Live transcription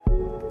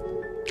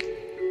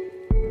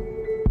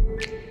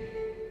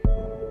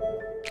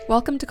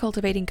Welcome to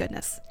Cultivating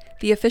Goodness,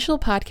 the official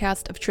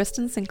podcast of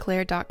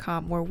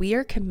TristanSinclair.com, where we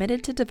are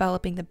committed to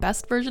developing the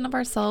best version of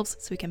ourselves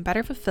so we can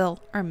better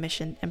fulfill our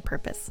mission and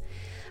purpose.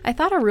 I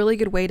thought a really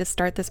good way to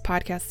start this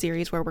podcast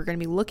series, where we're going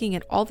to be looking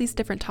at all these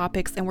different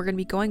topics and we're going to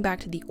be going back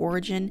to the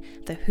origin,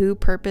 the who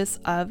purpose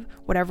of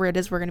whatever it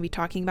is we're going to be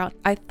talking about.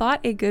 I thought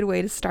a good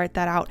way to start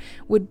that out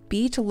would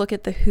be to look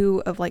at the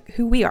who of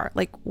who we are,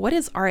 what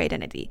is our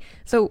identity?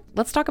 So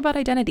let's talk about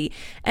identity.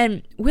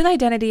 And with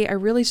identity, I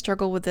really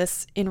struggle with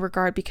this in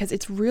regard because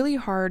it's really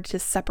hard to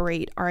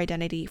separate our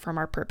identity from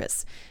our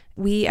purpose.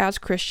 We as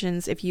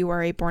Christians, if you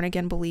are a born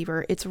again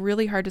believer, it's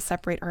really hard to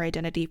separate our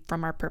identity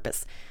from our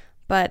purpose.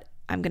 But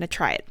I'm going to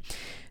try it.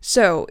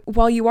 So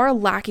while you are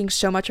lacking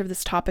so much of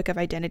this topic of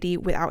identity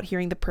without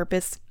hearing the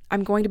purpose,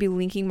 I'm going to be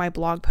linking my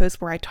blog post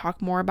where I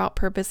talk more about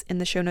purpose in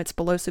the show notes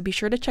below. So be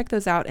sure to check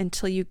those out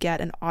until you get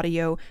an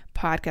audio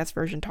podcast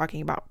version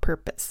talking about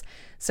purpose.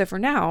 So for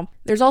now,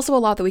 there's also a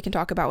lot that we can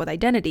talk about with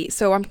identity.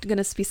 So I'm going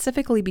to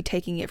specifically be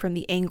taking it from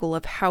the angle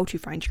of how to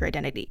find your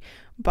identity.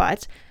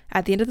 But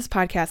at the end of this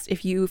podcast,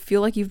 if you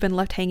feel like you've been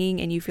left hanging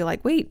and you feel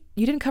like, wait,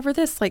 you didn't cover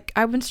this.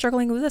 I've been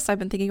struggling with this. I've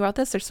been thinking about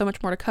this. There's so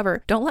much more to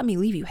cover. Don't let me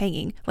leave you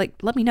hanging.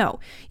 Let me know.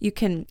 You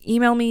can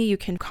email me. You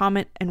can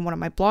comment in one of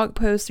my blog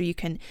posts, or you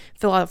can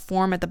fill out a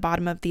form at the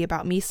bottom of the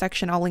About Me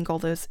section. I'll link all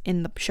those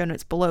in the show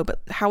notes below.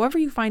 But however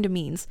you find a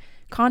means,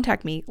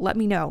 contact me, let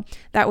me know.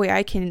 That way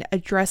I can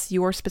address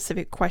your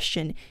specific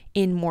question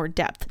in more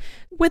depth.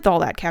 With all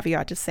that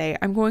caveat to say,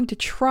 I'm going to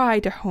try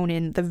to hone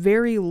in the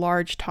very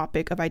large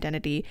topic of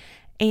identity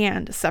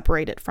and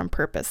separate it from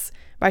purpose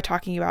by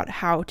talking about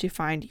how to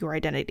find your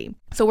identity.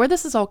 So where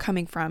this is all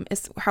coming from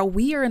is how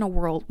we are in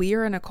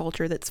a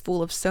culture that's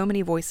full of so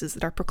many voices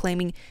that are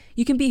proclaiming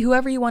you can be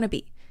whoever you want to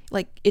be.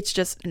 It's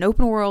just an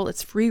open world,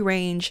 it's free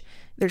range,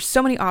 there's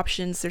so many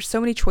options, there's so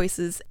many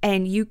choices,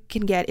 and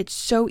it's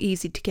so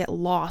easy to get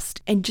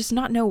lost and just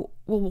not know,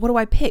 well, what do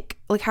I pick?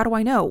 How do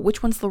I know?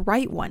 Which one's the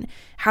right one?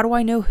 How do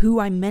I know who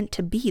I'm meant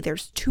to be?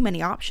 There's too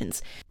many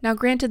options. Now,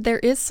 granted, there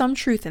is some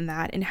truth in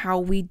that, in how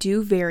we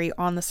do vary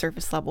on the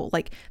surface level.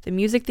 The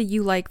music that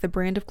you like, the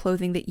brand of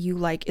clothing that you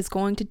like is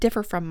going to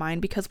differ from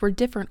mine because we're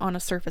different on a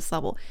surface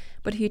level.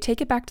 But if you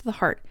take it back to the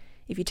heart,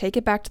 if you take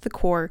it back to the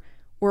core,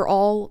 we're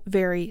all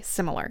very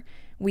similar.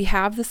 We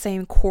have the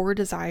same core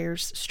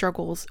desires,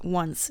 struggles,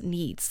 wants,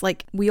 needs.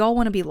 We all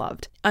want to be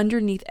loved.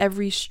 Underneath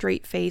every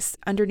straight face,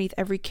 underneath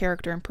every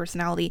character and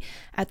personality,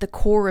 at the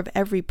core of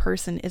every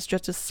person is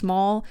just a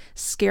small,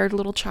 scared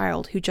little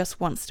child who just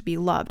wants to be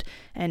loved.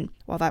 And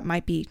while that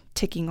might be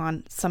ticking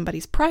on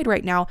somebody's pride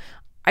right now,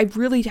 I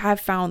really have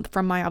found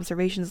from my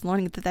observations and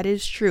learning that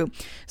is true.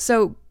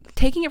 So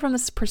taking it from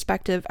this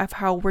perspective of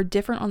how we're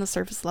different on the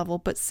surface level,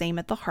 but same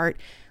at the heart,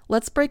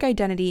 let's break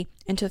identity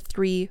into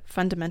 3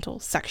 fundamental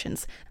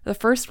sections. The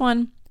first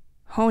one,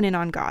 hone in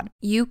on God.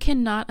 You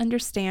cannot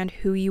understand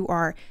who you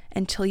are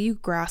until you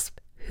grasp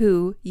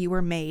who you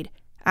were made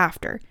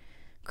after.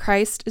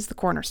 Christ is the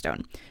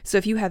cornerstone. So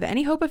if you have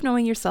any hope of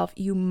knowing yourself,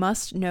 you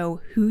must know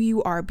who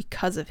you are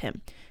because of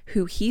him,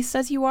 who he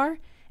says you are,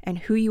 and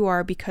who you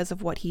are because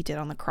of what he did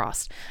on the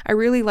cross. I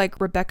really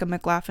like Rebecca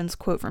McLaughlin's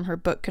quote from her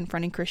book,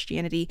 Confronting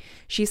Christianity.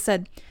 She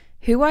said,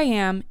 "Who I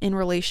am in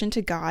relation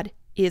to God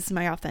is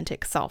my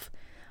authentic self.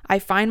 I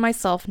find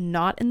myself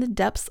not in the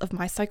depths of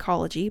my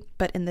psychology,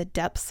 but in the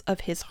depths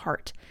of his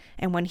heart.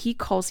 And when he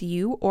calls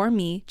you or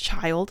me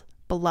child,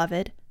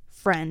 beloved,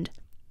 friend,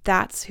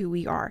 that's who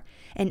we are.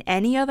 And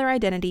any other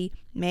identity,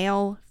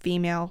 male,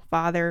 female,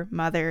 father,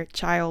 mother,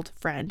 child,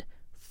 friend,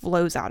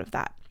 flows out of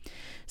that."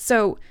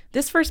 So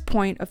this first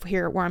point of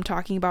here, where I'm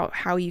talking about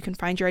how you can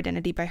find your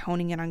identity by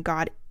honing in on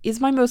God, is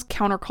my most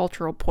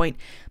countercultural point,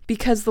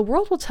 because the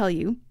world will tell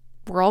you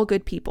we're all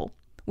good people.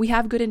 We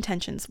have good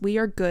intentions. We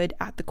are good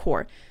at the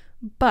core.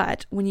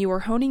 But when you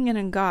are honing in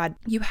on God,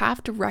 you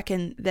have to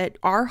reckon that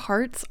our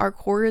hearts, our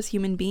core as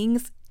human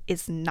beings,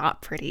 is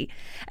not pretty.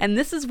 And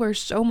this is where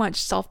so much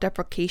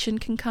self-deprecation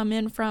can come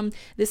in from.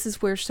 This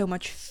is where so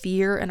much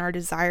fear and our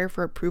desire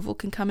for approval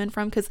can come in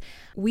from, because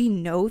we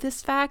know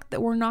this fact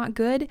that we're not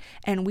good,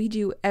 and we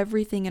do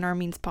everything in our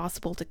means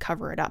possible to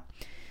cover it up.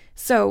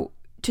 So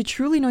to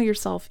truly know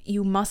yourself,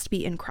 you must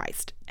be in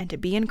Christ. And to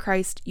be in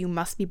Christ, you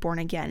must be born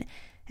again.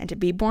 And to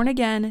be born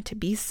again, to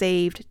be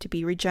saved, to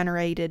be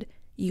regenerated,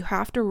 you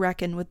have to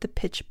reckon with the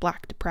pitch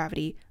black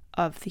depravity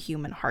of the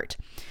human heart.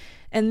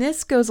 And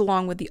this goes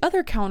along with the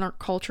other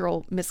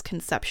countercultural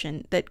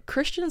misconception that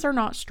Christians are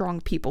not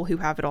strong people who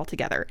have it all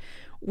together.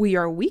 We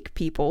are weak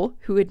people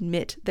who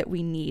admit that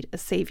we need a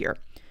savior.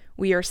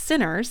 We are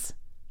sinners,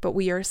 but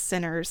we are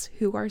sinners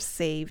who are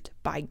saved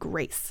by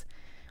grace.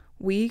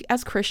 We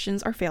as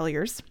Christians are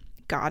failures.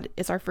 God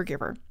is our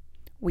forgiver.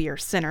 We are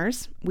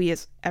sinners. We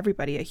as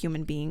everybody, a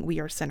human being, we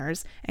are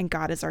sinners, and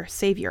God is our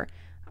savior.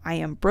 I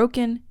am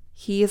broken.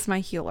 He is my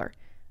healer.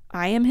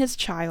 I am his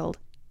child.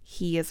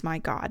 He is my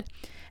God.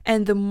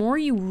 And the more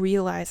you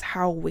realize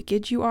how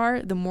wicked you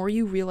are, the more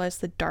you realize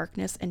the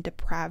darkness and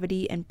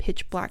depravity and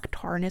pitch black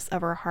tarness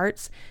of our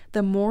hearts,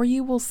 the more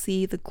you will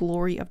see the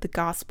glory of the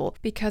gospel,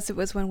 because it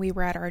was when we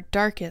were at our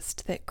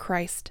darkest that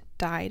Christ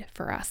died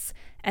for us.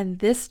 And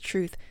this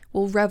truth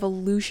will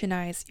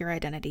revolutionize your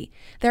identity.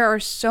 There are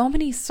so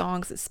many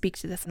songs that speak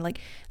to this, and like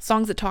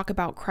songs that talk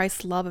about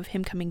Christ's love of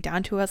him coming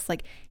down to us,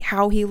 like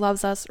how he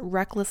loves us,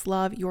 reckless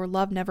love, your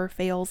love never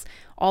fails,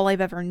 all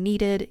I've ever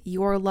needed,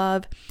 your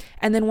love.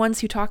 And then ones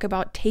who talk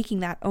about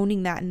taking that,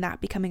 owning that, and that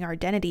becoming our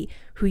identity,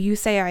 who you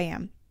say I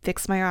am.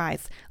 Fix my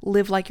eyes,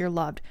 live like you're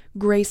loved,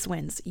 grace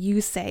wins,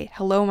 you say,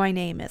 hello, my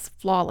name is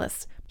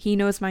flawless, he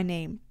knows my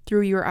name,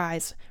 through your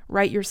eyes,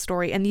 write your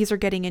story. And these are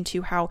getting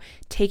into how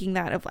taking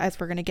that, as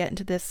we're going to get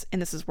into this,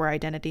 and this is where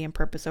identity and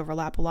purpose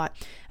overlap a lot,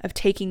 of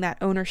taking that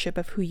ownership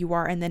of who you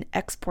are and then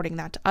exporting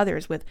that to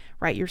others with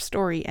write your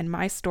story and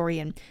my story.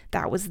 And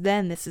that was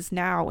then, this is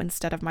now,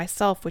 instead of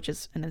myself, which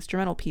is an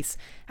instrumental piece,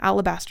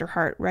 alabaster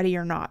heart, ready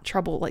or not,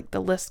 trouble, like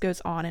the list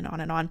goes on and on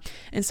and on.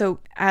 And so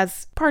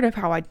as part of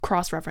how I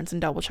cross-reference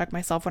and double check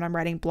myself when I'm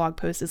writing blog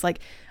posts is like,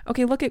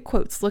 okay, look at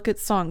quotes, look at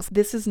songs.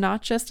 This is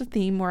not just a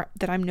theme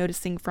that I'm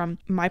noticing from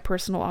my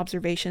personal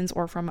observations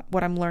or from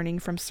what I'm learning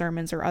from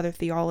sermons or other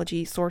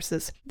theology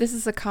sources. This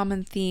is a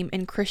common theme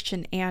in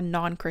Christian and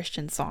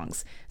non-Christian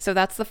songs. So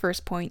that's the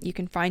first point. You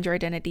can find your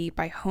identity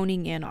by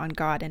honing in on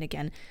God. And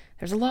again,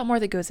 there's a lot more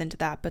that goes into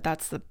that, but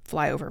that's the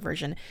flyover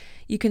version.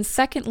 You can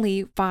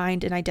secondly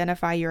find and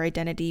identify your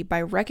identity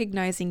by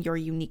recognizing your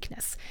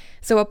uniqueness.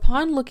 So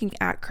upon looking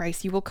at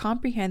Christ, you will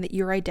comprehend that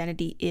your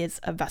identity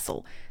is a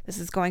vessel. This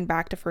is going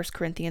back to 1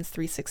 Corinthians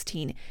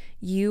 3:16.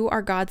 You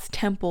are God's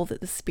temple that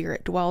the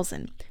Spirit dwells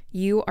in.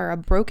 You are a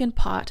broken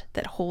pot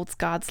that holds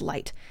God's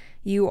light.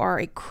 You are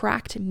a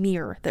cracked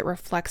mirror that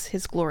reflects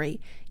his glory.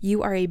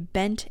 You are a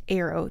bent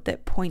arrow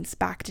that points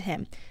back to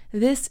him.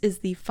 This is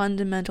the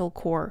fundamental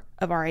core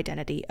of our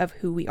identity, of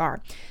who we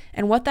are.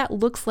 And what that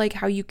looks like,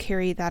 how you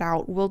carry that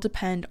out, will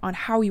depend on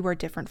how you are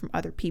different from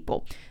other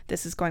people.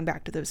 This is going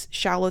back to those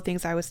shallow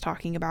things I was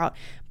talking about.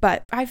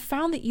 But I've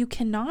found that you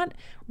cannot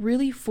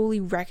really fully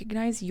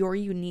recognize your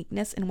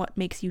uniqueness and what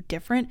makes you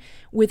different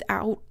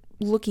without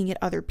looking at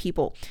other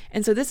people.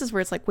 And so this is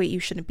where it's like, wait,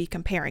 you shouldn't be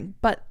comparing.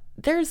 But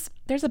there's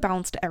a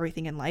balance to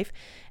everything in life,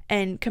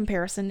 and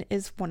comparison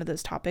is one of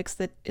those topics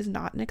that is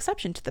not an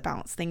exception to the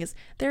balance thing. Is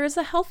there is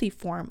a healthy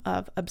form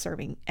of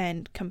observing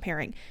and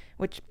comparing,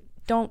 which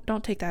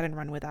don't take that and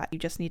run with that. You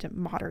just need to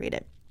moderate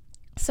it.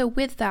 So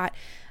with that,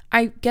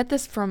 I get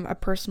this from a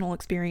personal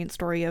experience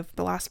story of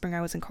the last spring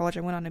I was in college.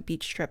 I went on a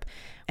beach trip,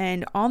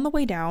 and on the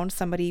way down,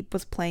 somebody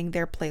was playing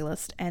their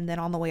playlist, and then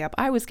on the way up,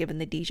 I was given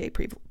the DJ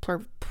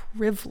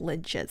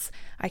privileges.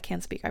 I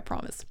can't speak, I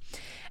promise.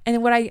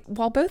 And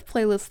while both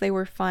playlists, they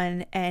were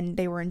fun and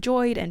they were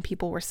enjoyed and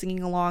people were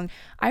singing along,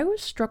 I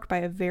was struck by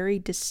a very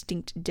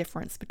distinct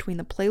difference between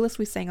the playlist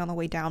we sang on the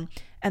way down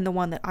and the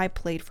one that I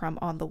played from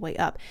on the way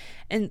up.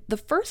 And the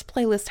first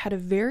playlist had a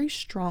very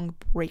strong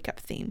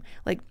breakup theme.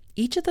 Like,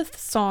 each of the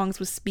songs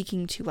was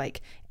speaking to like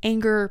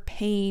anger,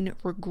 pain,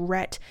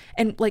 regret,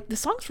 and like the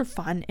songs were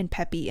fun and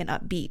peppy and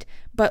upbeat.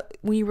 But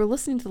when you were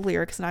listening to the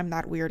lyrics, and I'm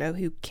that weirdo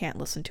who can't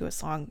listen to a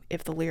song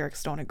if the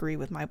lyrics don't agree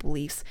with my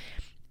beliefs,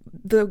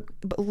 the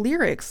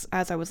lyrics,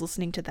 as I was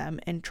listening to them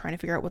and trying to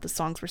figure out what the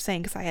songs were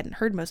saying, because I hadn't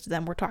heard most of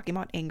them, were talking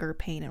about anger,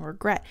 pain, and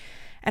regret.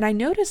 And I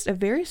noticed a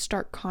very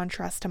stark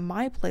contrast to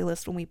my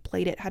playlist when we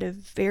played it had a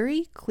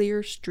very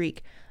clear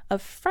streak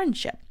of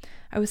friendship.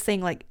 I was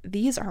saying, like,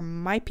 these are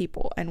my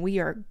people and we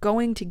are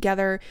going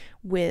together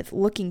with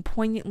looking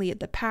poignantly at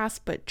the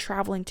past, but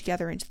traveling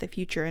together into the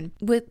future. And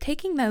with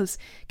taking those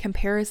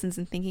comparisons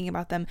and thinking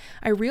about them,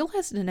 I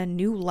realized in a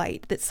new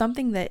light that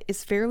something that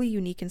is fairly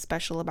unique and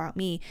special about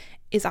me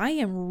is I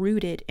am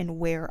rooted in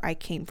where I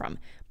came from,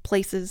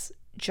 places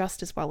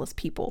just as well as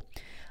people.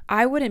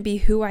 I wouldn't be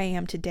who I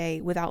am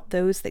today without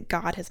those that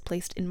God has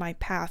placed in my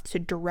path to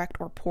direct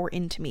or pour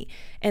into me.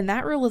 And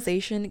that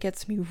realization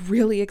gets me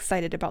really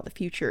excited about the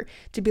future,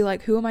 to be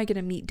like, who am I going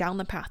to meet down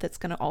the path that's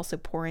going to also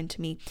pour into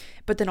me?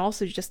 But then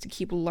also just to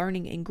keep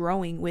learning and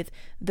growing with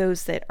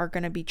those that are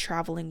going to be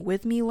traveling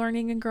with me,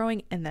 learning and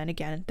growing. And then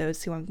again,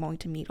 those who I'm going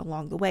to meet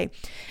along the way.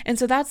 And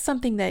so that's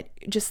something that,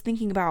 just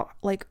thinking about,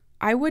 like,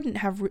 I wouldn't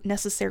have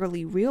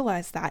necessarily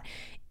realized that,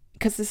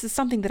 because this is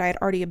something that I had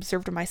already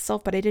observed in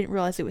myself, but I didn't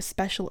realize it was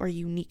special or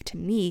unique to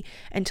me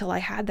until I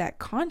had that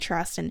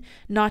contrast. And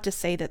not to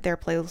say that their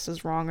playlist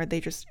is wrong or they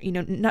just,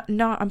 I'm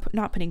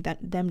not putting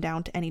them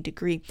down to any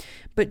degree,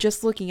 but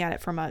just looking at it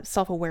from a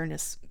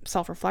self-awareness,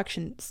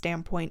 self-reflection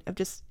standpoint of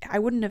just, I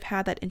wouldn't have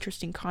had that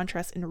interesting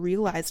contrast and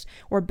realized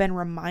or been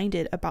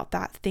reminded about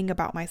that thing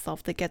about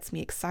myself that gets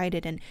me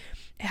excited and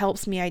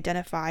helps me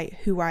identify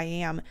who I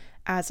am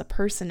as a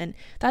person. And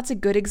that's a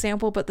good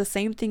example, but the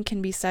same thing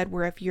can be said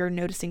where if you're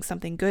noticing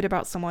something good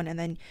about someone and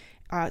then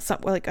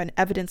like an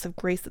evidence of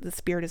grace that the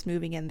Spirit is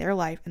moving in their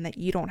life and that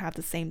you don't have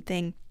the same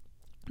thing,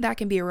 that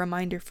can be a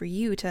reminder for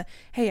you to,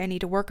 hey, I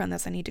need to work on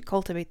this. I need to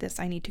cultivate this.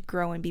 I need to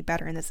grow and be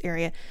better in this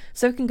area.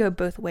 So it can go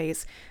both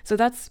ways. So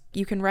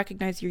you can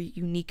recognize your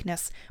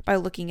uniqueness by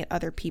looking at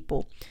other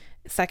people.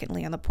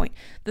 secondly on the point.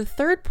 The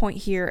third point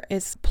here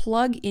is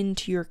plug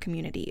into your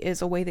community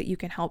is a way that you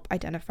can help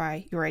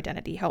identify your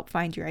identity, help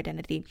find your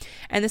identity.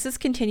 And this is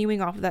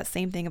continuing off of that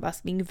same thing of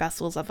us being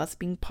vessels, of us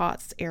being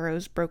pots,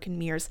 arrows, broken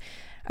mirrors.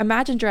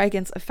 Imagine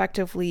Dragons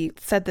effectively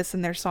said this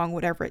in their song,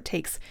 Whatever It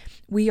Takes.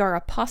 We are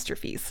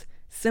apostrophes,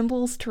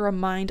 symbols to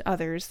remind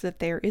others that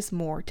there is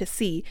more to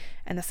see.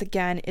 And this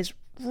again is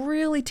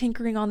really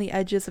tinkering on the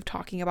edges of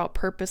talking about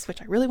purpose,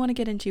 which I really want to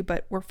get into,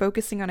 but we're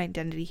focusing on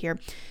identity here.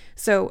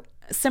 So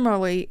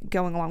similarly,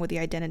 going along with the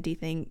identity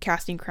thing,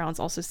 Casting Crowns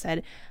also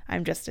said,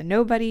 I'm just a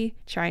nobody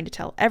trying to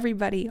tell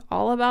everybody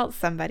all about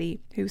somebody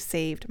who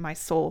saved my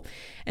soul.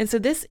 And so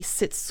this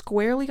sits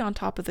squarely on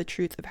top of the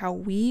truth of how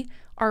we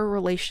are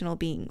relational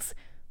beings.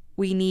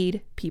 We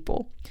need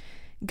people.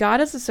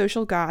 God is a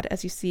social God,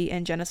 as you see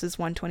in Genesis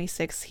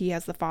 1:26. He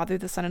has the Father,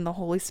 the Son, and the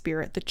Holy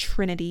Spirit. The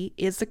Trinity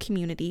is a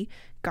community.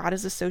 God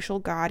is a social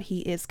God.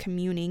 He is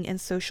communing and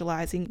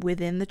socializing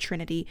within the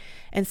Trinity.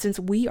 And since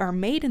we are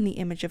made in the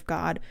image of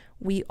God,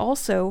 we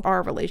also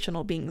are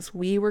relational beings.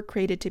 We were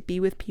created to be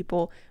with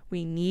people.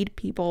 We need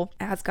people.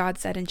 As God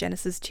said in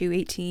Genesis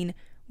 2:18,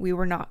 we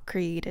were not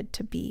created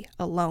to be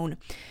alone.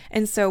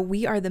 And so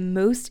we are the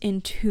most in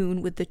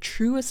tune with the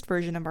truest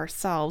version of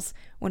ourselves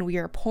when we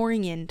are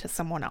pouring into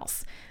someone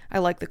else. I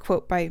like the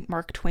quote by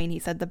Mark Twain. He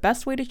said, the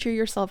best way to cheer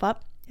yourself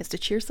up is to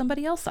cheer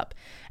somebody else up.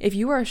 If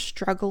you are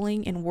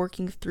struggling and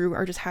working through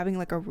or just having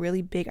like a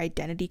really big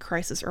identity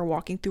crisis or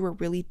walking through a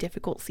really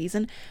difficult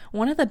season,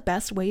 one of the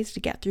best ways to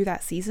get through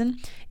that season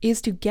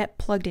is to get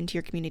plugged into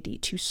your community,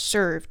 to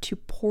serve, to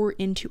pour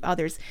into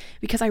others.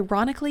 Because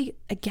ironically,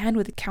 again,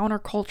 with the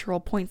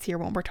countercultural points here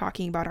when we're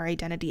talking about our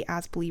identity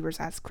as believers,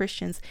 as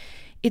Christians,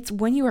 it's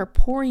when you are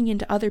pouring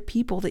into other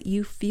people that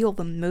you feel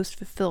the most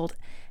fulfilled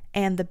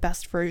and the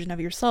best version of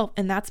yourself.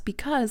 And that's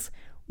because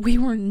we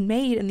were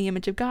made in the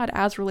image of God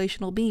as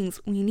relational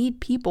beings. We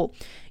need people.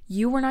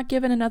 You were not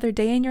given another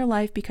day in your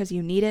life because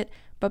you need it,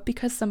 but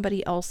because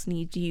somebody else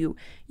needs you.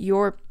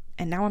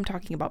 And now I'm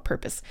talking about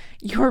purpose.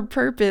 Your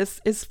purpose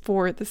is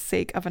for the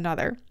sake of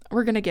another.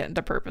 We're going to get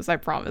into purpose, I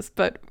promise,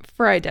 but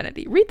for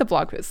identity, read the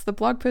blog post. The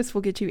blog post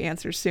will get you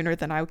answers sooner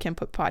than I can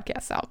put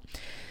podcasts out.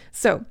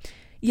 So,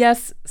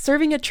 yes,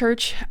 serving at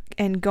church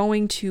and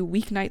going to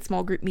weeknight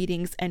small group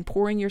meetings and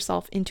pouring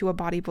yourself into a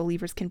body of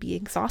believers can be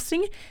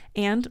exhausting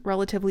and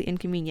relatively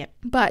inconvenient.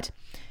 But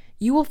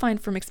you will find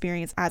from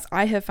experience, as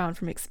I have found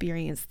from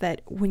experience,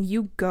 that when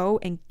you go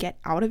and get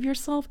out of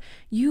yourself,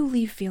 you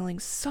leave feeling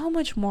so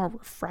much more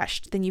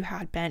refreshed than you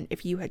had been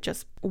if you had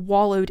just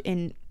wallowed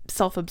in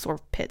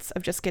self-absorbed pits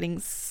of just getting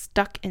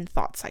stuck in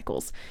thought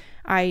cycles.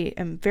 I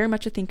am very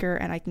much a thinker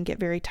and I can get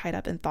very tied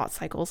up in thought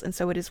cycles. And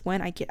so it is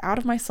when I get out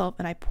of myself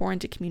and I pour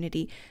into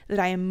community that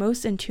I am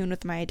most in tune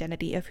with my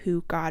identity of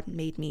who God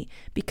made me,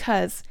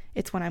 because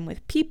it's when I'm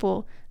with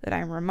people that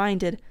I'm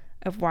reminded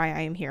of why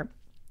I am here.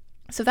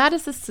 So that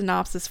is the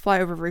synopsis,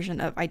 flyover version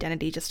of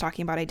identity, just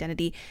talking about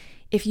identity.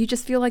 If you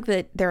just feel like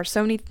that there are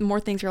so many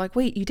more things, you're like,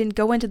 wait, you didn't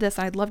go into this,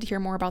 I'd love to hear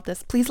more about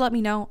this, please let me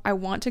know. I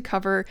want to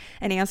cover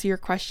and answer your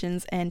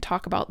questions and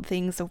talk about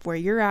things of where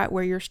you're at,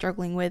 where you're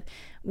struggling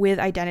with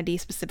identity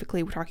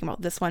specifically. We're talking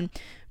about this one.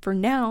 For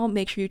now,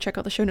 make sure you check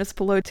out the show notes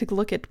below to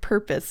look at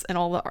purpose and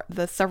all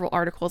the several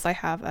articles I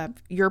have.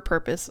 Your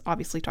purpose,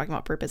 obviously talking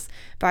about purpose,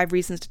 5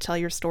 reasons to tell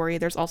your story.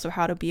 There's also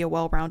how to be a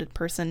well-rounded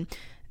person,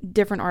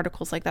 different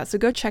articles like that. So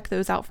go check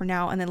those out for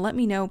now, and then let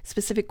me know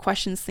specific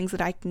questions, things that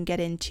I can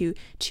get into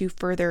to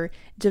further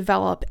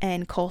develop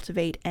and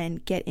cultivate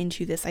and get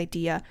into this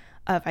idea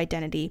of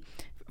identity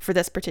for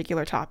this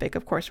particular topic.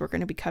 Of course, we're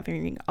going to be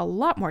covering a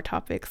lot more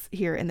topics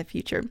here in the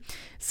future.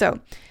 So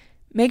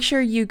make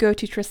sure you go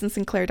to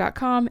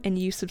tristansinclair.com and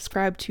you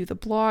subscribe to the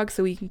blog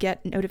so you can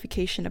get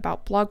notification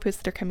about blog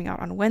posts that are coming out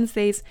on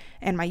Wednesdays,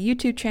 and my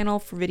YouTube channel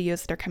for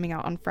videos that are coming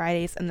out on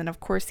Fridays, and then of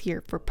course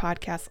here for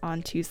podcasts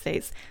on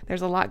Tuesdays.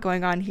 There's a lot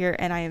going on here,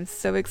 and I am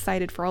so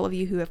excited for all of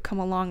you who have come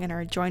along and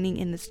are joining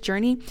in this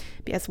journey,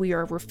 as we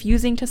are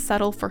refusing to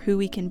settle for who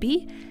we can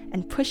be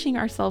and pushing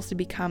ourselves to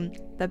become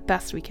the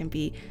best we can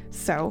be.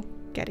 So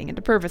getting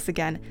into purpose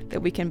again,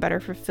 that we can better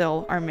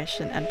fulfill our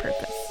mission and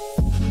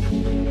purpose.